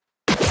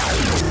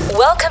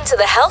Welcome to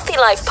the Healthy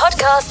Life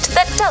podcast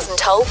that doesn't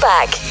hold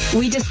back.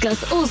 We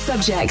discuss all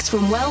subjects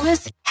from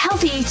wellness,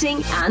 healthy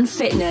eating and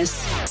fitness.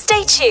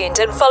 Stay tuned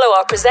and follow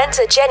our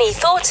presenter Jenny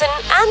Thornton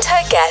and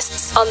her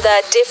guests on their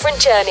different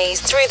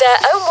journeys through their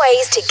own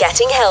ways to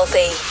getting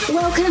healthy.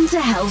 Welcome to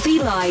Healthy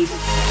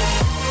Life.